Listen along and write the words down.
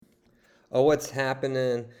Oh, what's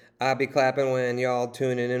happening? I'll be clapping when y'all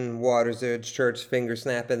tuning in. Water's Edge Church, finger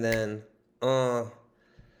snapping then. Uh,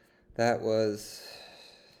 that was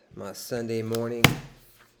my Sunday morning.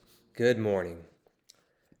 Good morning.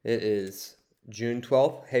 It is June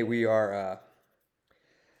 12th. Hey, we are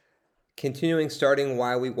starting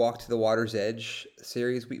Why We Walk to the Water's Edge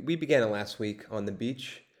series. We began it last week on the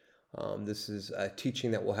beach. This is a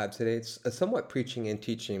teaching that we'll have today. It's a somewhat preaching and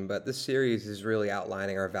teaching, but this series is really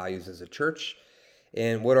outlining our values as a church.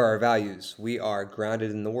 And what are our values? We are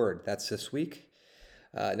grounded in the Word. That's this week.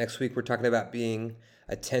 Next week, we're talking about being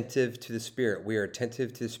attentive to the Spirit. We are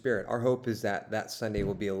attentive to the Spirit. Our hope is that Sunday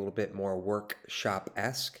will be a little bit more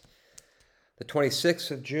workshop-esque. The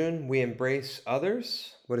 26th of June, we embrace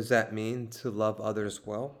others. What does that mean? To love others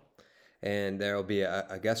well. And there will be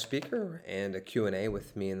a guest speaker and a Q&A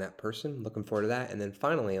with me and that person. Looking forward to that. And then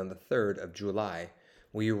finally, on the 3rd of July,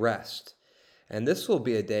 we rest. And this will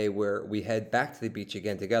be a day where we head back to the beach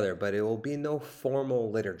again together, but it will be no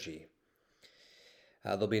formal liturgy.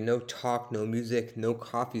 There'll be no talk, no music, no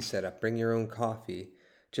coffee setup. Bring your own coffee.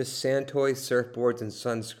 Just sand toys, surfboards, and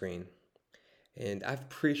sunscreen. And I've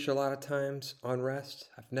preached a lot of times on rest.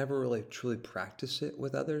 I've never really truly practiced it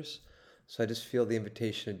with others. So I just feel the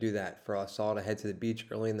invitation to do that for us all to head to the beach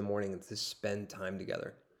early in the morning and to spend time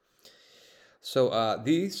together. So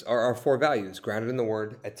these are our 4 values: grounded in the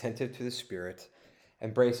Word, attentive to the Spirit,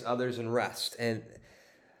 embrace others, and rest. And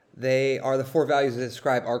they are the 4 values that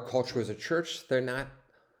describe our culture as a church. They're not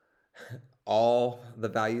all the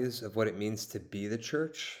values of what it means to be the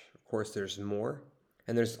church. Of course, there's more,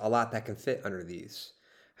 and there's a lot that can fit under these.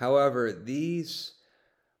 However, these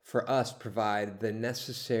for us provide the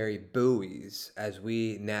necessary buoys as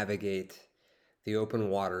we navigate the open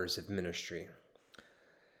waters of ministry.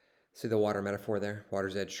 See the water metaphor there?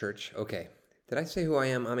 Water's Edge Church. Okay. Did I say who I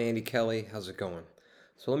am? I'm Andy Kelly. How's it going?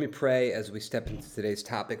 So let me pray as we step into today's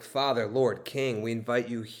topic. Father, Lord, King, we invite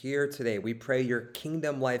you here today. We pray your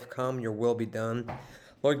kingdom life come, your will be done.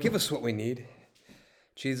 Lord, give us what we need.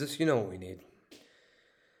 Jesus, you know what we need.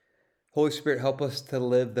 Holy Spirit, help us to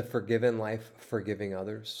live the forgiven life, forgiving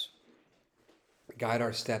others. Guide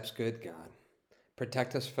our steps, good God.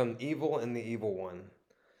 Protect us from evil and the evil one.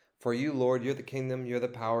 For you, Lord, you're the kingdom, you're the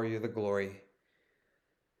power, you're the glory.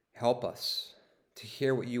 Help us to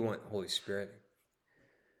hear what you want, Holy Spirit.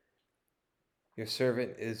 Your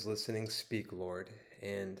servant is listening. Speak, Lord.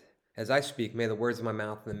 And as I speak, may the words of my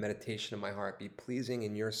mouth and the meditation of my heart be pleasing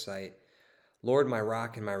in your sight. Lord, my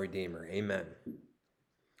rock and my redeemer. Amen.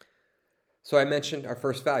 So I mentioned our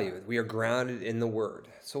first value. We are grounded in the Word.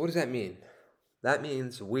 So what does that mean? That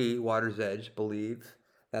means we, Water's Edge, believe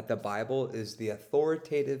that the Bible is the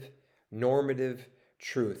authoritative, normative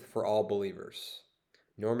truth for all believers.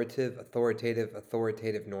 Normative, authoritative,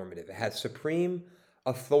 normative. It has supreme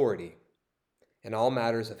authority in all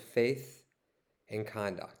matters of faith and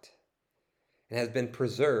conduct, and has been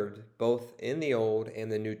preserved both in the Old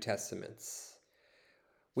and the New Testaments.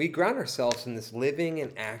 We ground ourselves in this living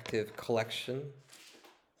and active collection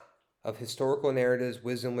of historical narratives,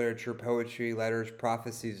 wisdom literature, poetry, letters,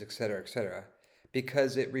 prophecies, etc.,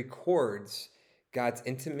 because it records God's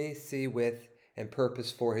intimacy with and purpose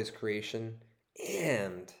for his creation.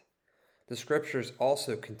 And the scriptures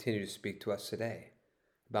also continue to speak to us today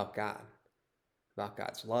about God, about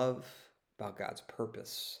God's love, about God's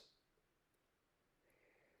purpose.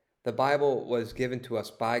 The Bible was given to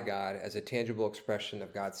us by God as a tangible expression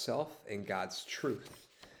of God's self and God's truth.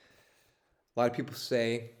 A lot of people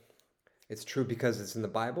say it's true because it's in the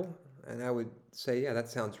Bible, and I would say, yeah, that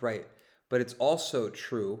sounds right. But it's also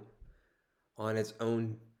true on its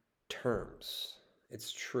own terms.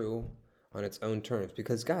 It's true on its own terms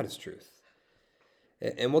because God is truth.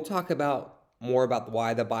 And we'll talk about more about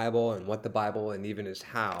why the Bible and what the Bible and even is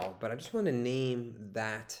how, but I just want to name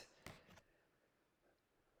that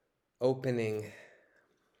opening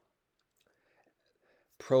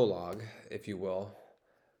prologue, if you will,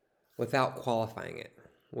 without qualifying it.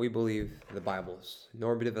 We believe the Bible's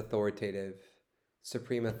normative, authoritative,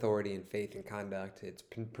 supreme authority in faith and conduct. It's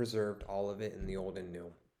been preserved, all of it, in the Old and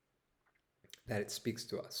New, that it speaks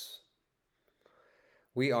to us.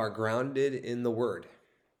 We are grounded in the Word.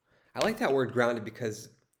 I like that word grounded because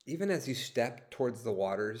even as you step towards the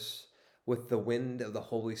waters with the wind of the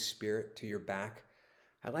Holy Spirit to your back,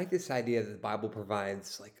 I like this idea that the Bible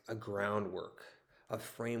provides like a groundwork, a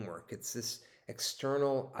framework. It's this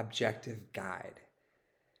external objective guide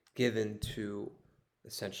given to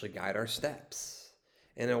essentially guide our steps.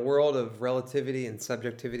 In a world of relativity and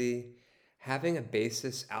subjectivity, having a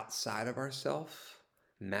basis outside of ourselves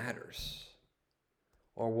matters,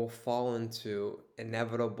 or we'll fall into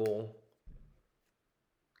inevitable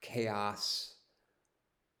chaos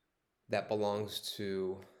that belongs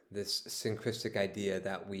to this syncretic idea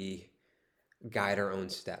that we guide our own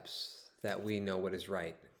steps, that we know what is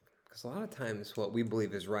right. Because a lot of times what we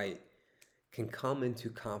believe is right can come into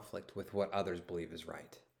conflict with what others believe is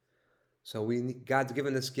right. So God's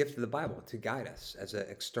given this gift of the Bible to guide us as an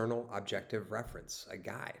external objective reference, a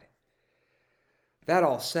guide. That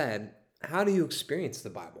all said, how do you experience the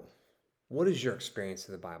Bible? What is your experience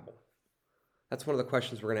of the Bible? That's one of the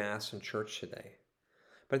questions we're going to ask in church today.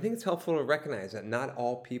 But I think it's helpful to recognize that not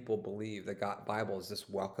all people believe the Bible is this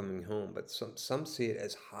welcoming home, but some see it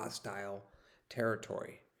as hostile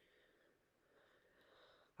territory.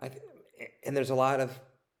 And there's a lot of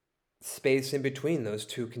space in between those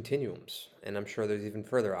two continuums. And I'm sure there's even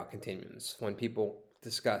further out continuums when people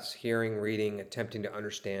discuss hearing, reading, attempting to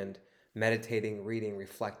understand, meditating, reading,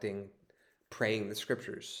 reflecting, praying the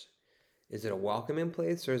scriptures. Is it a welcoming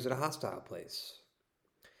place or is it a hostile place?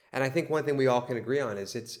 And I think one thing we all can agree on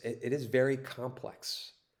is it is very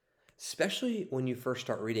complex, especially when you first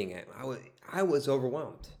start reading it. I was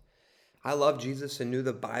overwhelmed. I love Jesus and knew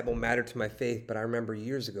the Bible mattered to my faith, but I remember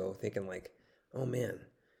years ago thinking like, oh man,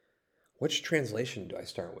 which translation do I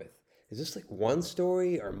start with? Is this like one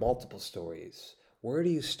story or multiple stories? Where do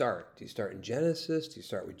you start? Do you start in Genesis? Do you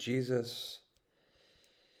start with Jesus?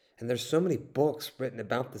 And there's so many books written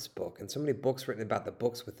about this book and so many books written about the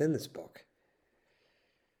books within this book.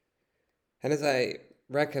 And as I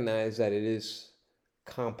recognize that it is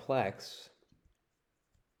complex,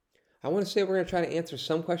 I want to say we're going to try to answer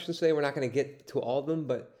some questions today. We're not going to get to all of them,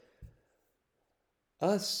 but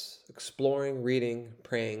us exploring, reading,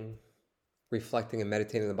 praying, reflecting, and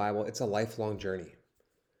meditating on the Bible, it's a lifelong journey.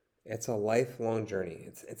 It's a lifelong journey.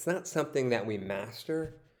 It's not something that we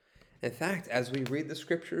master. In fact, as we read the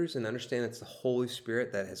scriptures and understand it's the Holy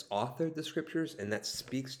Spirit that has authored the scriptures and that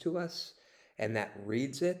speaks to us and that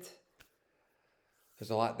reads it, there's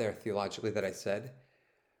a lot there theologically that I said,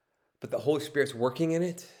 but the Holy Spirit's working in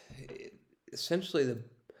it. Essentially,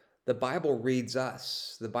 the Bible reads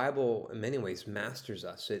us. The Bible, in many ways, masters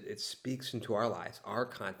us. It speaks into our lives, our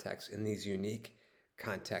context, in these unique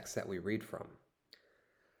contexts that we read from.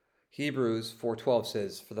 Hebrews 4:12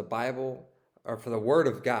 says, "For the Bible, or for the Word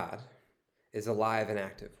of God, is alive and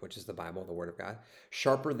active," which is the Bible, the Word of God,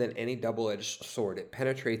 "sharper than any double-edged sword. It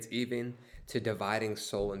penetrates even to dividing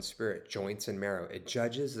soul and spirit, joints and marrow. It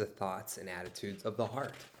judges the thoughts and attitudes of the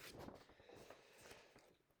heart."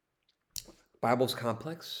 Bible's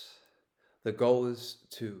complex. The goal is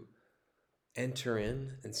to enter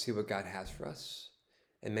in and see what God has for us.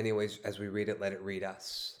 In many ways, as we read it, let it read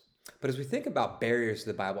us. But as we think about barriers to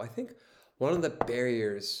the Bible, I think one of the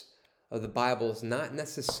barriers of the Bible is not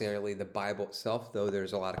necessarily the Bible itself, though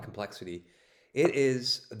there's a lot of complexity. It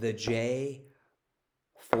is the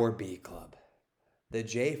J4B Club. The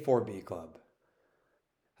J4B Club.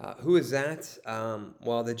 Who is that?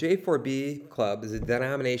 Well, the J4B Club is a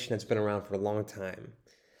denomination that's been around for a long time.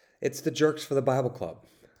 It's the Jerks for the Bible Club,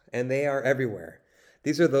 and they are everywhere.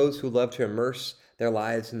 These are those who love to immerse their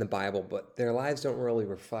lives in the Bible, but their lives don't really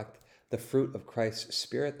reflect the fruit of Christ's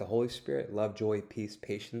Spirit, the Holy Spirit: love, joy, peace,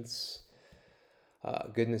 patience,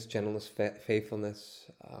 goodness, gentleness, faithfulness,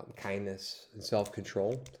 kindness, and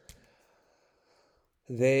self-control.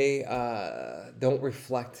 They don't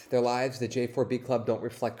reflect their lives. The J4B Club don't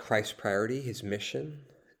reflect Christ's priority, his mission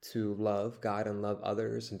to love God and love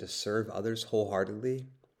others and to serve others wholeheartedly.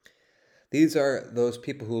 These are those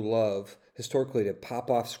people who love, historically, to pop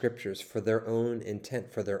off scriptures for their own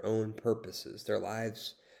intent, for their own purposes. Their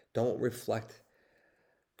lives don't reflect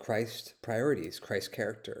Christ's priorities, Christ's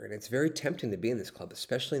character. And it's very tempting to be in this club,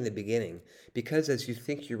 especially in the beginning, because as you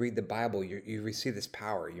think you read the Bible, you receive this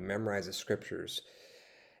power. You memorize the scriptures.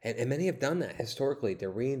 And many have done that historically to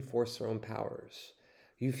reinforce their own powers.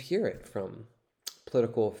 You hear it from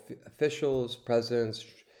political officials, presidents,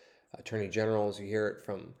 attorney generals. You hear it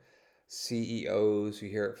from CEOs. You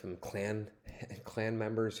hear it from clan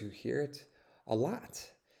members. You hear it a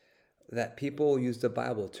lot, that people use the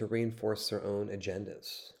Bible to reinforce their own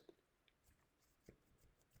agendas.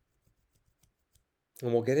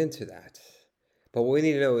 And we'll get into that. But what we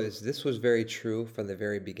need to know is this was very true from the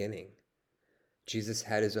very beginning. Jesus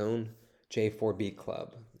had his own J4B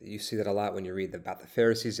Club. You see that a lot when you read about the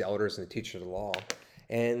Pharisees, the elders, and the teachers of the law.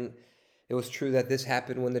 And it was true that this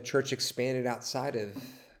happened when the church expanded outside of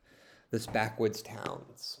this backwoods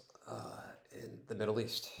towns in the Middle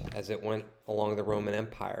East as it went along the Roman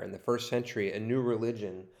Empire. In the first century, a new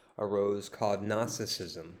religion arose called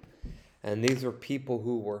Gnosticism. And these are people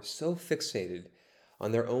who were so fixated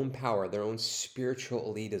on their own power, their own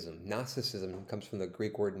spiritual elitism. Gnosticism comes from the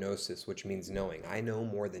Greek word gnosis, which means knowing. I know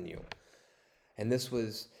more than you. And this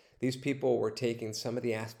was These people were taking some of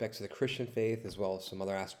the aspects of the Christian faith as well as some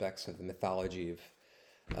other aspects of the mythology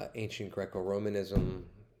of ancient Greco-Romanism,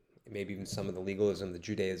 maybe even some of the legalism, the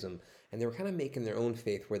Judaism, and they were kind of making their own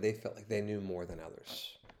faith where they felt like they knew more than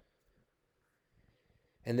others.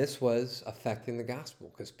 And this was affecting the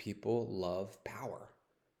gospel because people love power.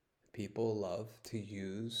 People love to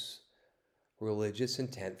use religious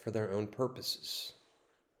intent for their own purposes.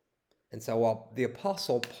 And so while the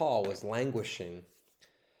Apostle Paul was languishing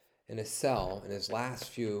in a cell in his last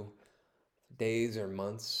few days or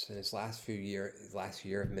months, in his last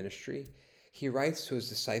year of ministry, he writes to his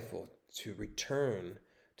disciple to return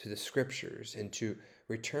to the scriptures and to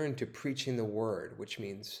return to preaching the word, which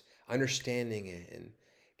means understanding it and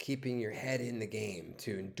keeping your head in the game,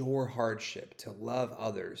 to endure hardship, to love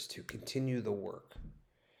others, to continue the work.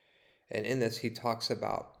 And in this, he talks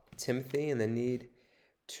about Timothy and the need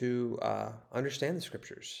to understand the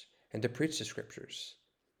scriptures and to preach the scriptures.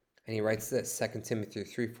 And he writes this, 2 Timothy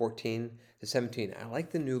 3:14-17. I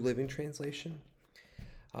like the New Living Translation.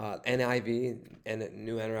 NIV and the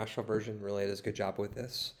New International Version really does a good job with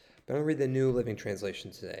this. But I'm going to read the New Living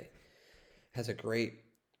Translation today. It has a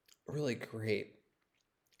really great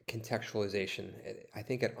contextualization. I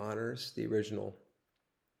think it honors the original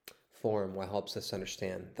form while helps us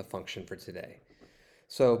understand the function for today.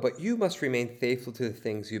 So, but you must remain faithful to the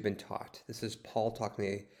things you've been taught. This is Paul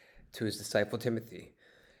talking to his disciple Timothy.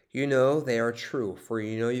 You know they are true, for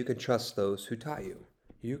you know you can trust those who taught you.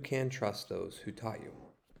 You can trust those who taught you.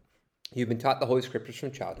 You've been taught the Holy Scriptures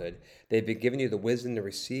from childhood. They've been given you the wisdom to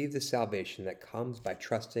receive the salvation that comes by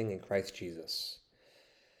trusting in Christ Jesus.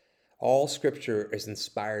 All Scripture is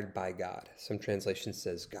inspired by God. Some translation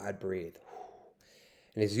says God breathed.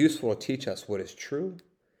 And is useful to teach us what is true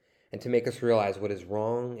and to make us realize what is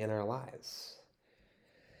wrong in our lives.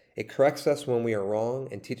 It corrects us when we are wrong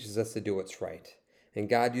and teaches us to do what's right. And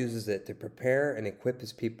God uses it to prepare and equip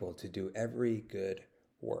his people to do every good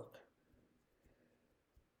work.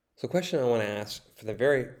 So the question I want to ask from the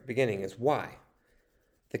very beginning is why?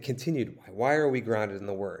 The continued why. Why are we grounded in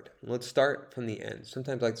the Word? Let's start from the end.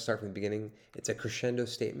 Sometimes I like to start from the beginning. It's a crescendo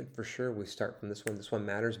statement for sure. We start from this one. This one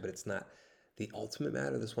matters, but it's not the ultimate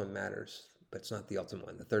matter. This one matters, but it's not the ultimate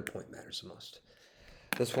one. The third point matters the most.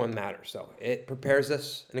 This one matters, though. It prepares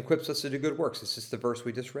us and equips us to do good works. It's just the verse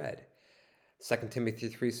we just read. 2 Timothy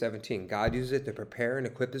 3:17. God uses it to prepare and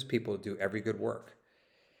equip his people to do every good work.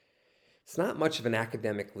 It's not much of an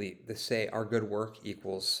academic leap to say our good work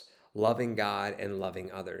equals loving God and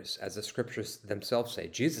loving others, as the scriptures themselves say.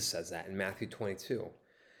 Jesus says that in Matthew 22.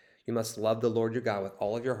 You must love the Lord your God with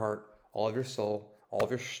all of your heart, all of your soul, all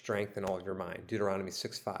of your strength, and all of your mind. Deuteronomy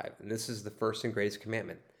 6:5. And this is the first and greatest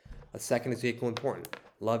commandment. A second is equally important.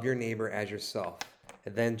 Love your neighbor as yourself.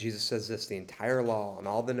 And then Jesus says this, the entire law and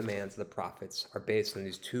all the demands of the prophets are based on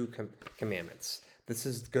these two commandments. This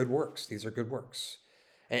is good works. These are good works.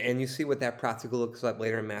 And you see what that practical looks like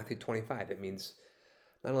later in Matthew 25. It means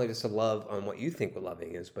not only just to love on what you think what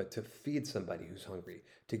loving is, but to feed somebody who's hungry,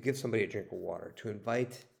 to give somebody a drink of water, to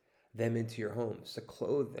invite them into your homes, to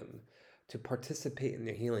clothe them, to participate in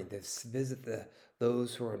their healing, to visit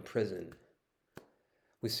those who are in prison.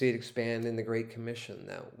 We see it expand in the Great Commission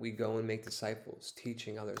that we go and make disciples,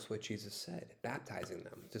 teaching others what Jesus said, baptizing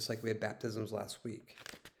them, just like we had baptisms last week,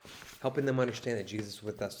 helping them understand that Jesus is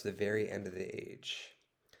with us to the very end of the age.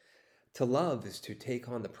 To love is to take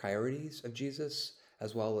on the priorities of Jesus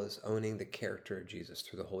as well as owning the character of Jesus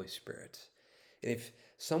through the Holy Spirit. And if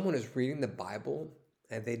someone is reading the Bible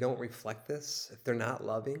and they don't reflect this, if they're not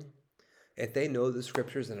loving, if they know the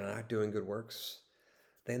scriptures and are not doing good works,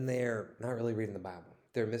 then they're not really reading the Bible.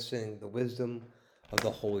 They're missing the wisdom of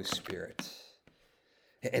the Holy Spirit.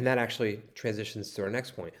 And that actually transitions to our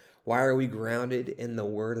next point. Why are we grounded in the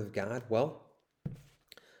Word of God? Well,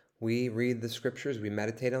 we read the scriptures, we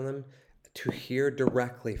meditate on them to hear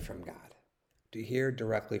directly from God. To hear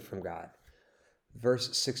directly from God.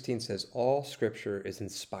 Verse 16 says, all scripture is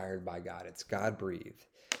inspired by God. It's God-breathed.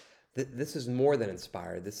 This is more than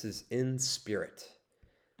inspired. This is in spirit.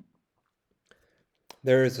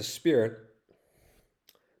 There is a spirit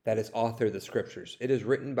that has authored the scriptures. It is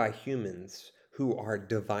written by humans who are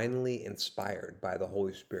divinely inspired by the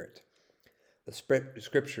Holy Spirit. The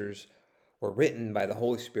scriptures were written by the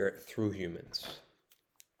Holy Spirit through humans.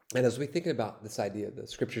 And as we think about this idea of the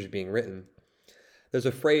scriptures being written, there's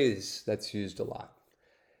a phrase that's used a lot,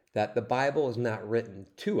 that the Bible is not written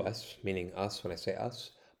to us, meaning us when I say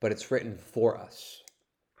us, but it's written for us.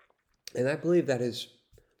 And I believe that is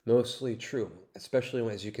mostly true, especially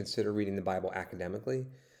as you consider reading the Bible academically,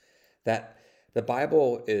 that the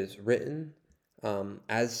Bible is written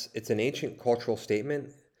as it's an ancient cultural statement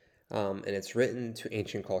and it's written to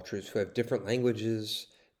ancient cultures who have different languages,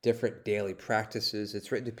 different daily practices.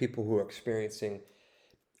 It's written to people who are experiencing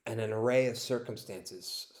an array of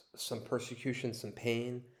circumstances, some persecution, some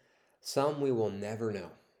pain, some we will never know.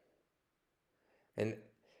 And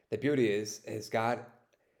the beauty is God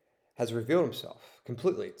has revealed himself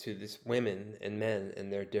completely to these women and men in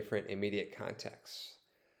their different immediate contexts.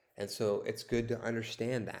 And so it's good to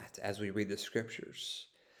understand that as we read the scriptures.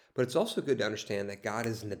 But it's also good to understand that God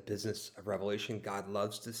is in the business of revelation. God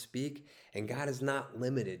loves to speak, and God is not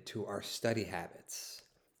limited to our study habits.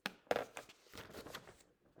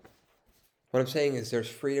 What I'm saying is there's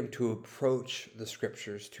freedom to approach the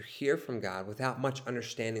scriptures, to hear from God without much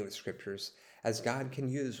understanding the scriptures, as God can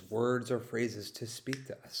use words or phrases to speak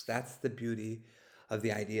to us. That's the beauty of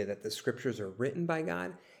the idea that the scriptures are written by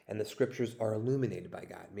God and the scriptures are illuminated by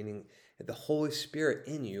God, meaning that the Holy Spirit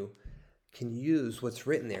in you can use what's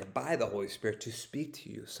written there by the Holy Spirit to speak to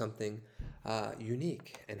you something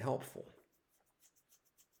unique and helpful.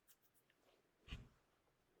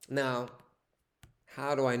 Now,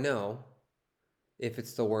 how do I know if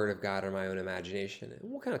it's the word of God or my own imagination? And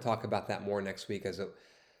we'll kind of talk about that more next week as it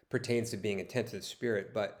pertains to being attentive to the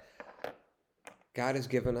Spirit. But God has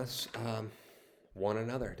given us one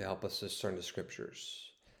another to help us discern the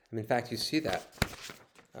scriptures. I mean, in fact, you see that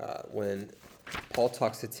when Paul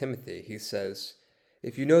talks to Timothy. He says,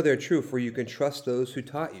 if you know they're true, for you can trust those who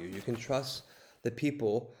taught you. You can trust the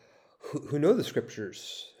people who know the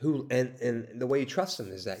scriptures. And the way you trust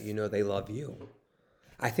them is that you know they love you.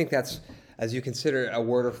 I think that's, as you consider a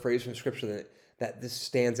word or phrase from Scripture that this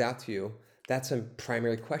stands out to you, that's a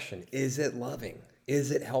primary question. Is it loving?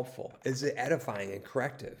 Is it helpful? Is it edifying and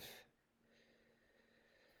corrective?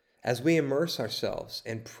 As we immerse ourselves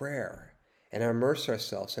in prayer and immerse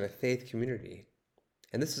ourselves in a faith community,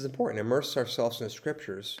 and this is important, immerse ourselves in the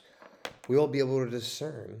Scriptures, we will be able to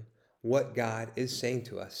discern what God is saying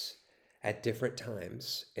to us at different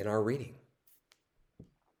times in our reading.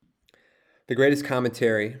 The greatest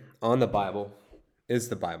commentary on the Bible is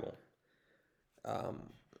the Bible.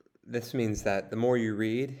 This means that the more you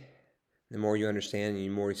read, the more you understand, and the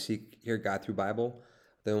more you hear God through Bible,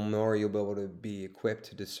 the more you'll be able to be equipped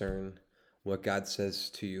to discern what God says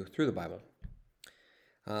to you through the Bible.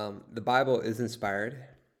 The Bible is inspired,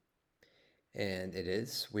 and it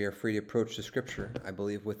is. We are free to approach the Scripture, I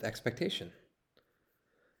believe, with expectation,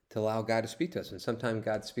 to allow God to speak to us. And sometimes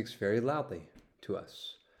God speaks very loudly to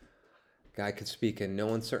us. God could speak in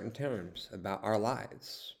no uncertain terms about our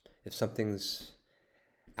lives. If something's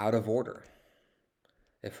out of order,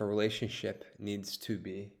 if a relationship needs to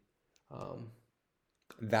be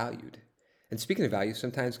valued. And speaking of value,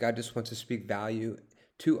 sometimes God just wants to speak value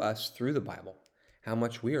to us through the Bible, how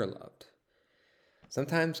much we are loved.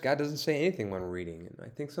 Sometimes God doesn't say anything when we're reading, and I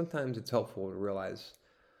think sometimes it's helpful to realize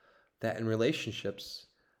that in relationships,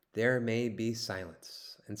 there may be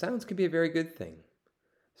silence. And silence can be a very good thing.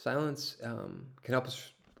 Silence can help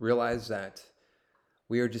us realize that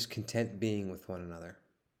we are just content being with one another.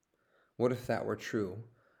 What if that were true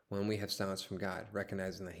when we have silence from God,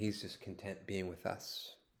 recognizing that He's just content being with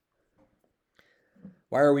us?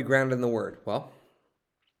 Why are we grounded in the Word? Well,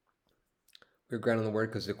 we're grounded in the Word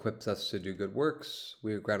because it equips us to do good works.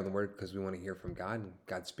 We're grounded in the Word because we want to hear from God, and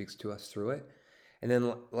God speaks to us through it. And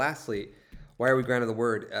then lastly, why are we grounded in the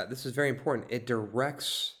Word? This is very important. It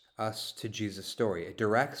directs us to Jesus' story. It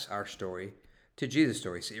directs our story to Jesus'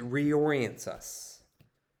 story. So it reorients us.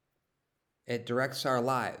 It directs our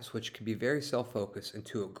lives, which can be very self-focused,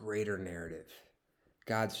 into a greater narrative,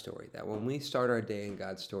 God's story. That when we start our day in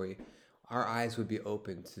God's story, our eyes would be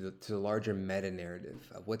open to the larger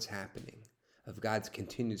meta-narrative of what's happening, of God's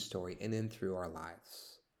continued story in and through our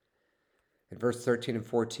lives. In verse 13 and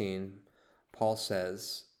 14, Paul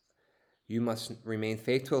says, you must remain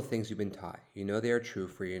faithful to things you've been taught. You know they are true,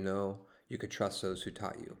 for you know you could trust those who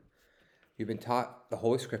taught you. You've been taught the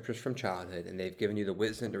Holy Scriptures from childhood, and they've given you the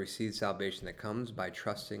wisdom to receive salvation that comes by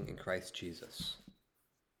trusting in Christ Jesus.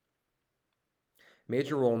 A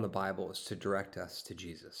major role in the Bible is to direct us to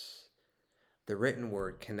Jesus. The written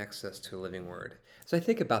word connects us to a living word. As I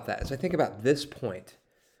think about that, as I think about this point,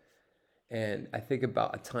 and I think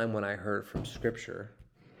about a time when I heard from Scripture,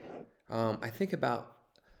 I think about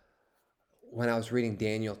when I was reading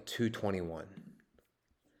Daniel 2:21.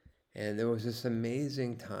 And there was this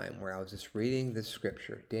amazing time where I was just reading this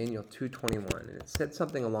scripture, Daniel 2:21, and it said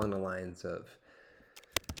something along the lines of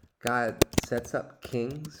God sets up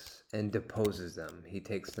kings and deposes them. He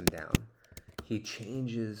takes them down. He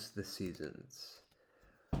changes the seasons.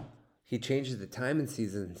 He changes the time and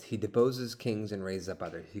seasons. He deposes kings and raises up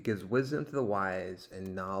others. He gives wisdom to the wise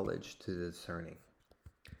and knowledge to the discerning.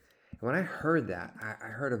 And when I heard that, I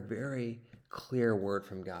heard a very clear word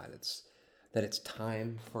from God. It's that it's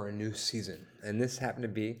time for a new season. And this happened to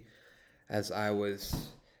be as I was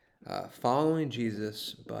following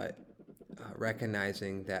Jesus, but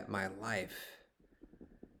recognizing that my life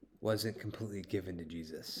wasn't completely given to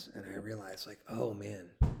Jesus. And I realized, like, oh man,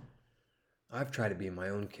 I've tried to be my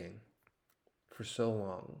own king for so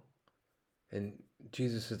long. And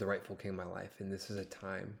Jesus is the rightful king of my life. And this is a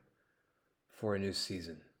time for a new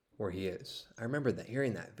season where he is. I remember that,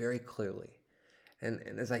 hearing that very clearly. And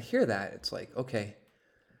as I hear that, it's like, okay,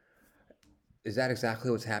 is that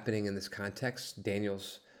exactly what's happening in this context?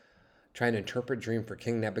 Daniel's trying to interpret a dream for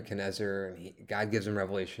King Nebuchadnezzar, and God gives him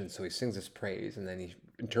revelation, so he sings his praise, and then he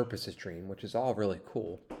interprets his dream, which is all really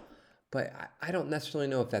cool. But I don't necessarily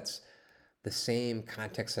know if that's the same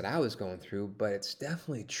context that I was going through, but it's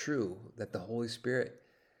definitely true that the Holy Spirit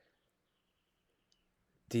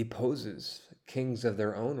deposes kings of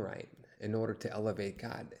their own right in order to elevate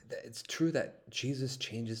God. It's true that Jesus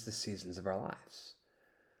changes the seasons of our lives.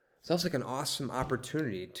 Sounds like an awesome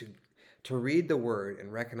opportunity to read the word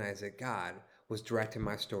and recognize that God was directing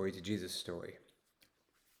my story to Jesus' story.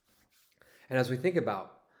 And as we think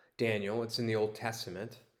about Daniel, it's in the Old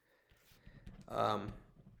Testament. Um,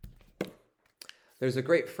 there's a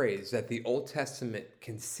great phrase that the Old Testament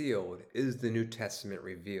concealed is the New Testament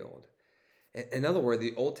revealed. In other words,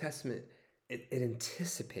 the Old Testament, it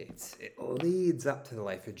anticipates, it leads up to the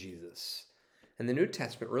life of Jesus. And the New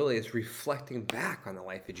Testament really is reflecting back on the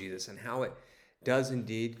life of Jesus and how it does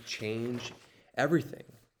indeed change everything.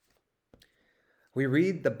 We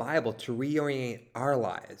read the Bible to reorient our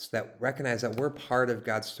lives, that recognize that we're part of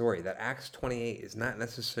God's story, that Acts 28 is not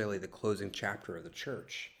necessarily the closing chapter of the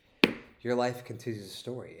church. Your life continues the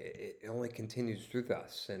story. It only continues through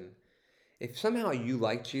us. And if somehow you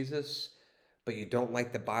like Jesus, but you don't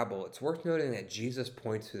like the Bible, it's worth noting that Jesus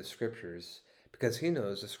points to the scriptures because he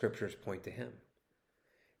knows the scriptures point to him.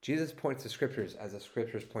 Jesus points to scriptures as the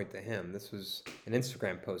scriptures point to him. This was an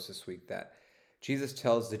Instagram post this week that Jesus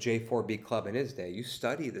tells the J4B club in his day, you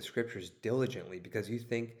study the scriptures diligently because you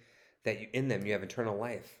think that in them you have eternal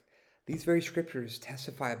life. These very scriptures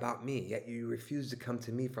testify about me, yet you refuse to come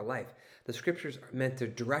to me for life. The scriptures are meant to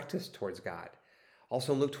direct us towards God.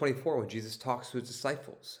 Also in Luke 24, when Jesus talks to his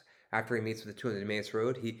disciples, after he meets with the two on the Emmaus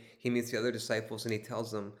Road, he meets the other disciples and he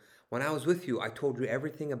tells them, when I was with you, I told you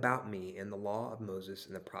everything about me in the law of Moses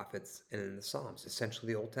and the prophets and in the Psalms,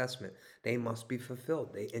 essentially the Old Testament. They must be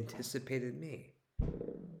fulfilled. They anticipated me.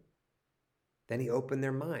 Then he opened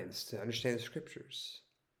their minds to understand the scriptures.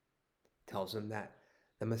 Tells them that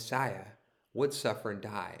the Messiah would suffer and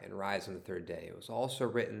die and rise on the third day. It was also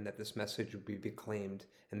written that this message would be proclaimed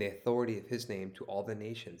in the authority of his name to all the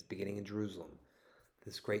nations, beginning in Jerusalem.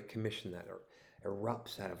 This great commission that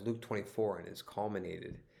erupts out of Luke 24 and is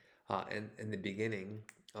culminated in the beginning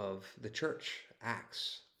of the church,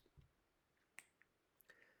 Acts.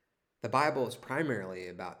 The Bible is primarily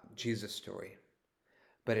about Jesus' story,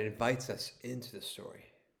 but it invites us into the story.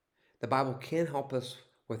 The Bible can help us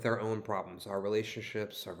with our own problems, our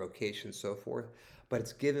relationships, our vocations, so forth, but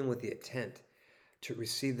it's given with the intent to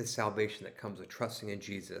receive the salvation that comes with trusting in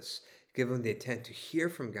Jesus, given the intent to hear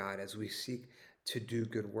from God as we seek to do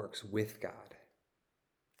good works with God.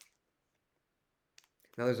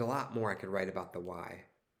 Now, there's a lot more I could write about the why,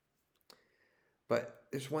 but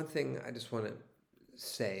there's one thing I just want to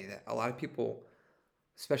say that a lot of people,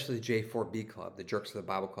 especially the J4B club, the Jerks of the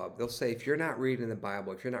Bible Club, they'll say if you're not reading the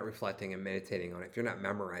Bible, if you're not reflecting and meditating on it, if you're not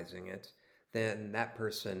memorizing it, then that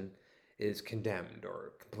person is condemned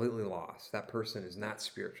or completely lost. That person is not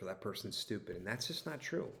spiritual. That person's stupid. And that's just not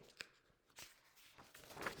true.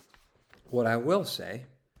 What I will say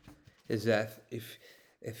is that if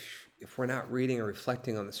we're not reading or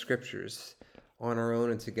reflecting on the scriptures on our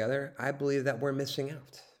own and together, I believe that we're missing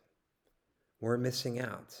out. We're missing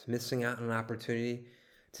out on an opportunity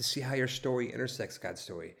to see how your story intersects God's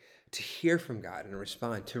story, to hear from God and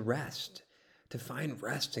respond, to rest, to find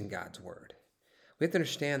rest in God's word. We have to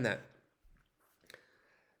understand that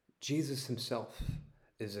Jesus himself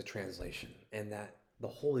is a translation and that the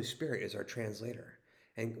Holy Spirit is our translator.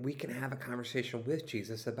 And we can have a conversation with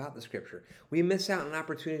Jesus about the scripture. We miss out on an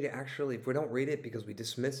opportunity to actually, if we don't read it because we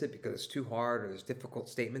dismiss it because it's too hard or there's difficult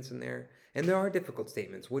statements in there, and there are difficult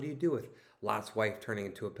statements. What do you do with Lot's wife turning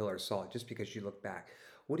into a pillar of salt just because you look back?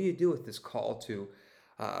 What do you do with this call to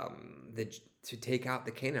take out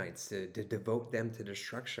the Canaanites, to devote them to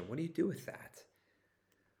destruction? What do you do with that?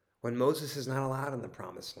 When Moses is not allowed in the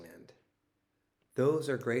promised land. Those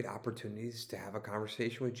are great opportunities to have a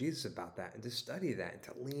conversation with Jesus about that and to study that and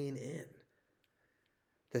to lean in,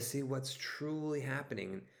 to see what's truly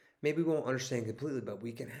happening. Maybe we won't understand completely, but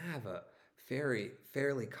we can have a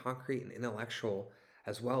fairly concrete and intellectual,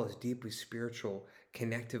 as well as deeply spiritual,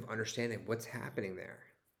 connective understanding of what's happening there.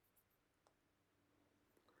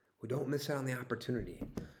 We don't miss out on the opportunity.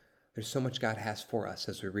 There's so much God has for us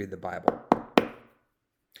as we read the Bible.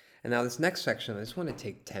 And now, this next section, I just want to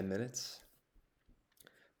take 10 minutes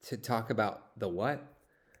to talk about the what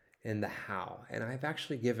and the how. And I've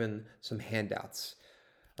actually given some handouts.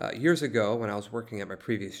 Years ago, when I was working at my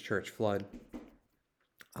previous church, Flood,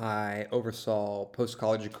 I oversaw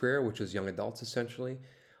post-college career, which was young adults essentially.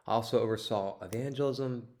 I also oversaw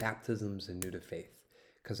evangelism, baptisms, and new to faith,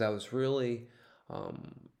 because I was really,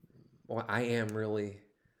 I am really,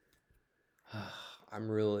 I'm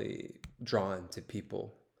really drawn to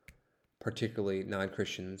people, particularly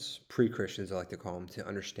non-Christians, pre-Christians, I like to call them, to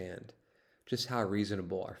understand just how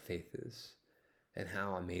reasonable our faith is and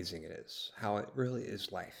how amazing it is, how it really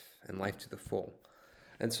is life and life to the full.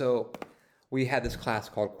 And so we had this class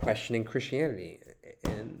called Questioning Christianity.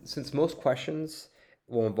 And since most questions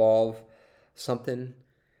will involve something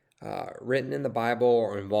written in the Bible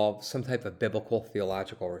or involve some type of biblical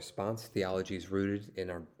theological response, theology is rooted in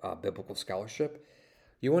our biblical scholarship,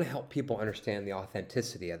 you want to help people understand the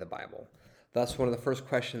authenticity of the Bible. Thus, one of the first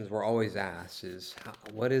questions we're always asked is,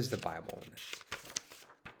 what is the Bible?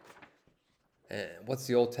 And what's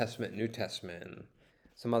the Old Testament, New Testament? And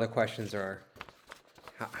some other questions are,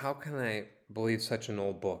 how can I believe such an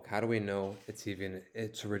old book? How do we know it's even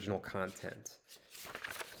its original content?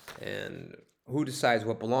 And who decides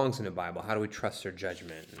what belongs in the Bible? How do we trust their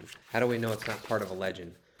judgment? And how do we know it's not part of a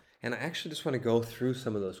legend? And I actually just want to go through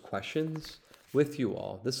some of those questions with you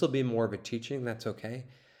all. This will be more of a teaching, that's okay.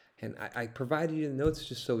 And I provided you the notes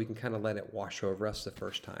just so we can kind of let it wash over us the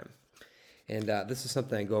first time. And this is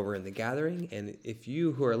something I go over in the gathering. And if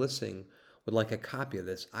you who are listening would like a copy of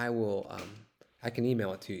this, I can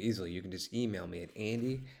email it to you easily. You can just email me at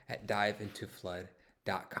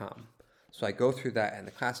andy@diveintoFlood.com. So I go through that in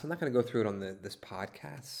the class. I'm not going to go through it on this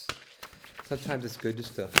podcast. Sometimes it's good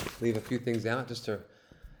just to leave a few things out, just to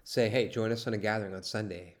say, hey, join us on a gathering on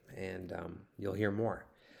Sunday, and you'll hear more.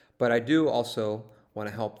 But I do also want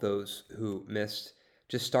to help those who missed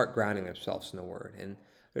just start grounding themselves in the Word. And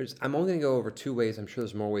I'm only going to go over 2 ways. I'm sure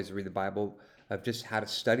there's more ways to read the Bible, of just how to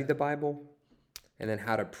study the Bible and then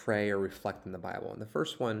how to pray or reflect in the Bible. And the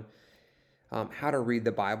first one, how to read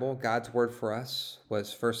the Bible. God's word for us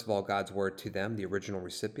was, first of all, God's word to them, the original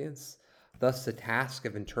recipients. Thus, the task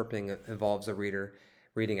of interpreting it involves a reader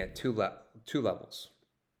reading at two levels.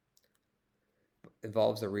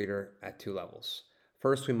 Involves a reader at 2 levels.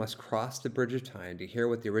 First, we must cross the bridge of time to hear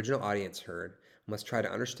what the original audience heard. We must try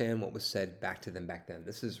to understand what was said back to them back then.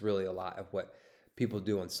 This is really a lot of what people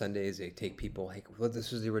do on Sundays. They take people, hey, well,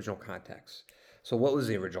 this is the original context. So what was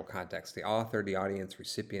the original context? The author, the audience,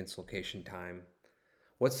 recipients, location, time.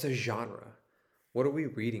 What's the genre? What are we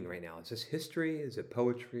reading right now? Is this history? Is it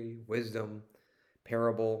poetry, wisdom,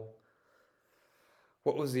 parable?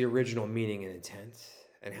 What was the original meaning and intent?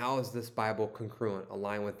 And how is this Bible congruent,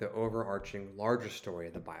 aligned with the overarching, larger story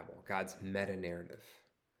of the Bible, God's meta-narrative?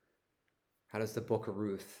 How does the book of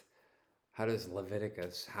Ruth, how does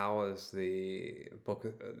Leviticus, how is the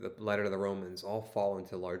letter to the Romans all fall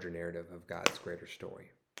into the larger narrative of God's greater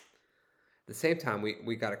story? At the same time,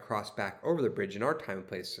 we got to cross back over the bridge in our time and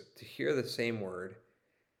place to hear the same word,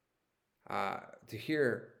 to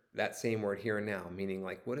hear that same word here and now, meaning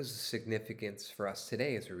like, what is the significance for us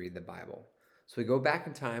today as we read the Bible? So we go back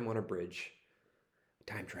in time on a bridge,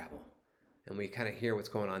 time travel, and we kind of hear what's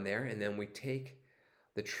going on there, and then we take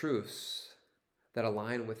the truths that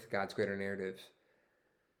align with God's greater narrative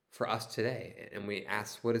for us today, and we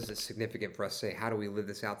ask, what is it significant for us today? How do we live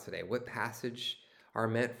this out today? What passage are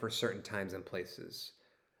meant for certain times and places?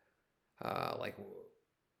 Like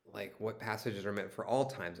what passages are meant for all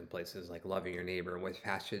times and places, like loving your neighbor, and what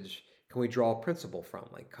passage can we draw a principle from,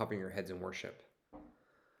 like covering your heads in worship?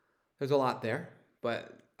 There's a lot there,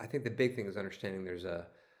 but I think the big thing is understanding there's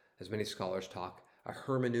as many scholars talk, a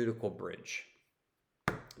hermeneutical bridge.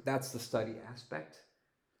 That's the study aspect.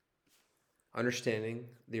 Understanding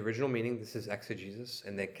the original meaning, this is exegesis,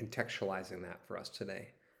 and then contextualizing that for us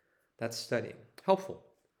today. That's studying. Helpful.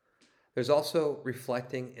 There's also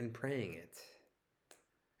reflecting and praying it.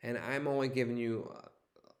 And I'm only giving you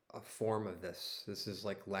a form of this. This is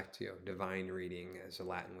like lectio, divine reading, as the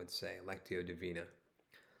Latin would say, lectio divina.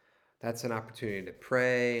 That's an opportunity to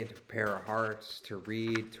pray and to prepare our hearts, to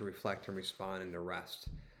read, to reflect and respond, and to rest.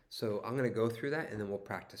 So I'm going to go through that and then we'll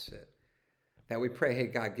practice it. That we pray, hey,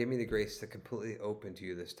 God, give me the grace to completely open to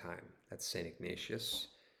you this time. That's St. Ignatius.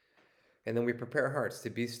 And then we prepare our hearts to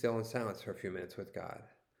be still in silence for a few minutes with God.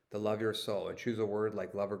 to love your soul, and choose a word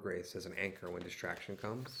like love or grace as an anchor when distraction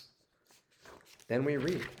comes. Then we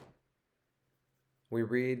read. We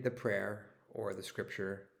read the prayer or the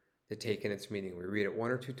scripture to take in its meaning. We read it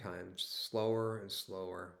one or two times, slower and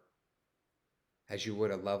slower, as you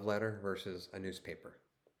would a love letter versus a newspaper.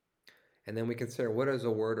 And then we consider, what is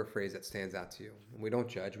a word or phrase that stands out to you? And we don't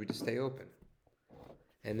judge, we just stay open.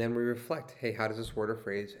 And then we reflect, hey, how does this word or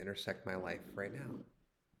phrase intersect my life right now?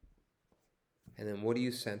 And then what do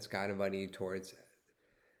you sense God inviting you towards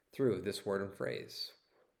through this word and phrase?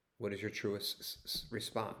 What is your truest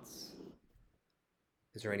response?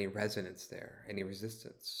 Is there any resonance there? Any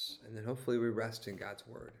resistance? And then hopefully we rest in God's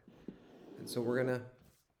word. And so we're gonna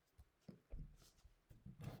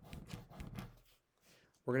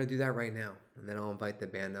do that right now. And then I'll invite the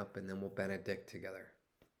band up and then we'll benedict together.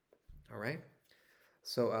 All right?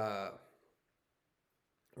 So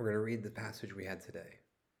we're gonna read the passage we had today.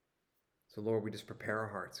 So Lord, we just prepare our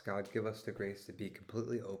hearts. God, give us the grace to be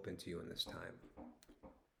completely open to you in this time.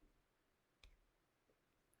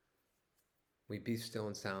 We be still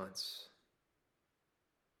in silence,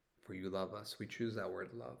 for you love us. We choose that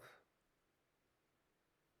word, love.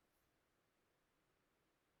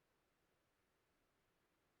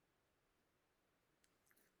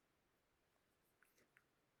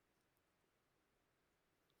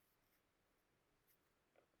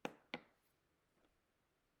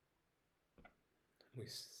 We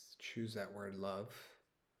choose that word, love.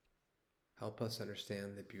 Help us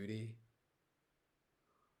understand the beauty,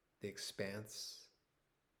 the expanse,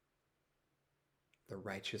 the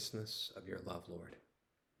righteousness of your love, Lord.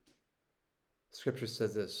 Scripture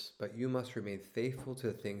says this, but you must remain faithful to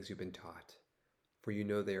the things you've been taught, for you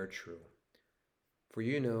know they are true. For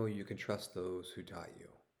you know you can trust those who taught you.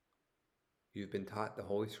 You've been taught the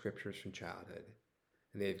Holy Scriptures from childhood,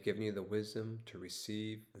 and they have given you the wisdom to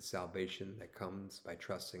receive the salvation that comes by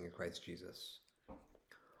trusting in Christ Jesus.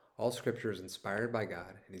 All Scripture is inspired by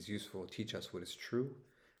God and is useful to teach us what is true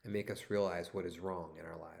and make us realize what is wrong in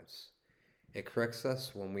our lives. It corrects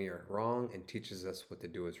us when we are wrong and teaches us what to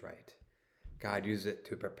do is right. God uses it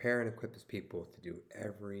to prepare and equip his people to do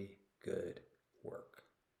every good work.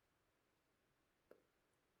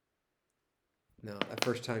 Now, that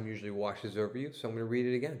first time usually washes over you, so I'm going to read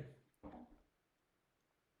it again.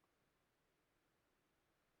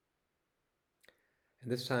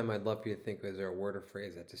 And this time I'd love for you to think, is there a word or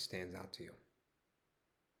phrase that just stands out to you?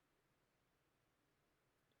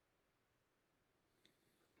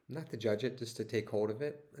 Not to judge it, just to take hold of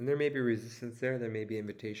it. And there may be resistance there may be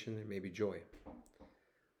invitation, there may be joy.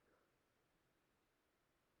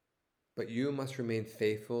 But you must remain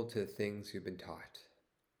faithful to the things you've been taught,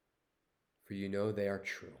 for you know they are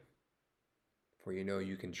true. For you know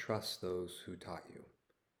you can trust those who taught you.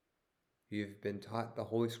 You've been taught the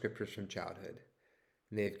Holy Scriptures from childhood,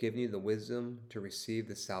 and they have given you the wisdom to receive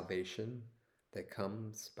the salvation that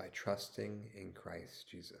comes by trusting in Christ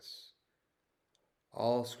Jesus.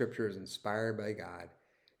 All Scripture is inspired by God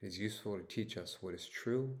and is useful to teach us what is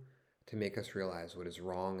true, to make us realize what is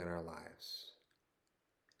wrong in our lives.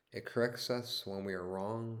 It corrects us when we are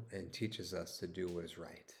wrong and teaches us to do what is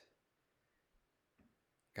right.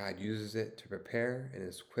 God uses it to prepare and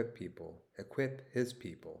equip his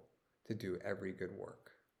people to do every good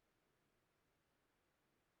work.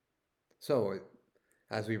 So,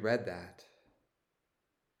 as we read that,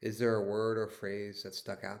 is there a word or phrase that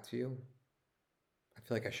stuck out to you? I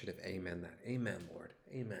feel like I should have amen that. Amen, Lord.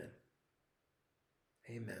 Amen.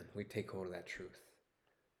 Amen. We take hold of that truth.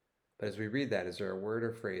 But as we read that, is there a word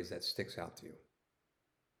or phrase that sticks out to you?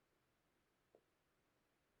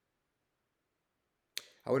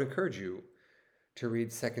 I would encourage you to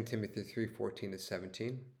read 2 Timothy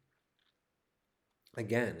 3:14-17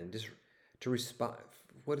 again and just to respond.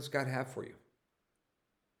 What does God have for you?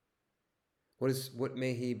 What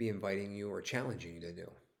may he be inviting you or challenging you to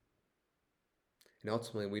do? And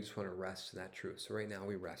ultimately, we just want to rest in that truth. So right now,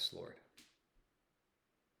 we rest, Lord.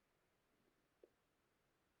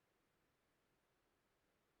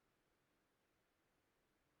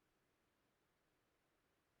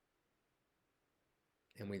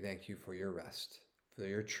 And we thank you for your rest, for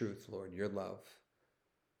your truth, Lord, your love,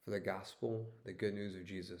 for the gospel, the good news of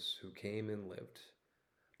Jesus who came and lived,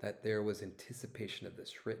 that there was anticipation of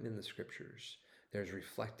this written in the scriptures. There's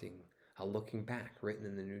reflecting, a looking back written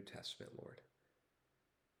in the New Testament, Lord,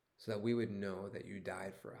 so that we would know that you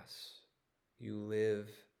died for us. You live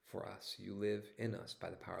for us. You live in us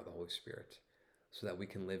by the power of the Holy Spirit, so that we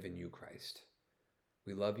can live in you, Christ.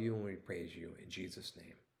 We love you and we praise you in Jesus'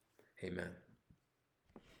 name. Amen.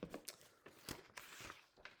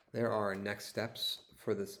 There are next steps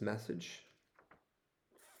for this message.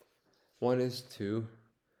 One is to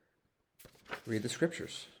read the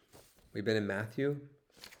scriptures. We've been in Matthew.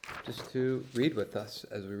 Just to read with us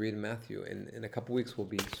as we read Matthew. In a couple weeks, we'll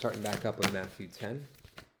be starting back up with Matthew 10.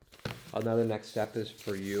 Another next step is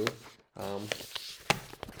for you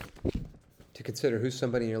to consider who's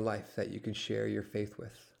somebody in your life that you can share your faith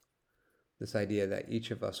with. This idea that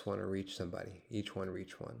each of us want to reach somebody, each one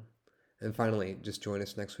reach one. And finally, just join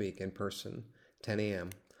us next week in person, 10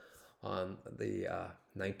 a.m. on the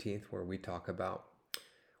 19th, where we talk about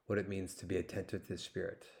what it means to be attentive to the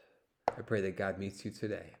Spirit. I pray that God meets you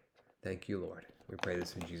today. Thank you, Lord. We pray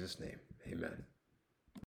this in Jesus' name. Amen.